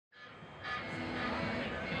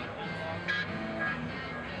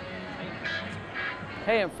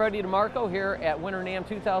Hey, I'm Freddy Demarco here at Winter NAMM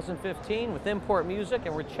 2015 with Import Music,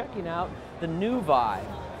 and we're checking out the Nuvibe.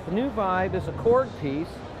 The Nuvibe is a Korg piece,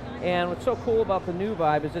 and what's so cool about the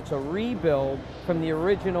Nuvibe is it's a rebuild from the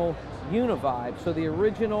original Univibe. So the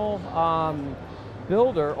original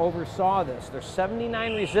builder oversaw this. There's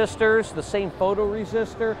 79 resistors, the same photo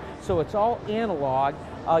resistor, so it's all analog,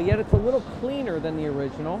 yet it's a little cleaner than the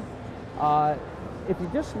original. If you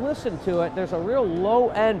just listen to it, there's a real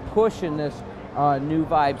low-end push in this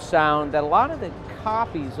Nuvibe sound that a lot of the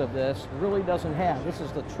copies of this really doesn't have. This is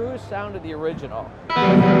the truest sound of the original.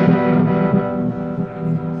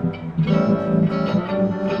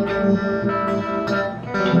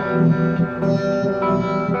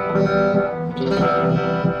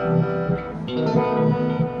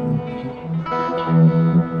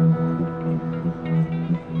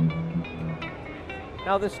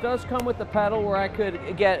 Now this does come with the pedal where I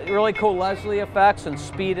could get really cool Leslie effects and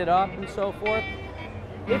speed it up and so forth.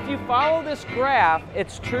 If you follow this graph,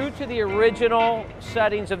 it's true to the original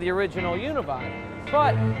settings of the original Univibe.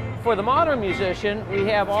 But for the modern musician, we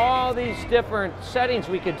have all these different settings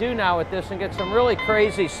we could do now with this and get some really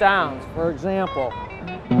crazy sounds. For example,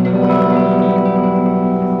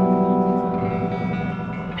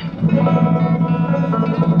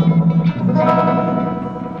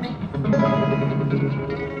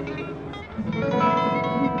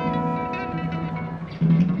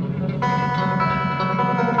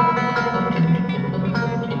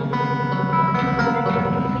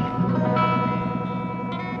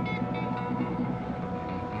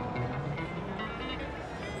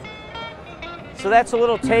 so that's a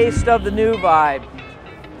little taste of the Nuvibe.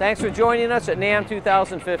 Thanks for joining us at NAMM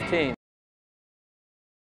 2015.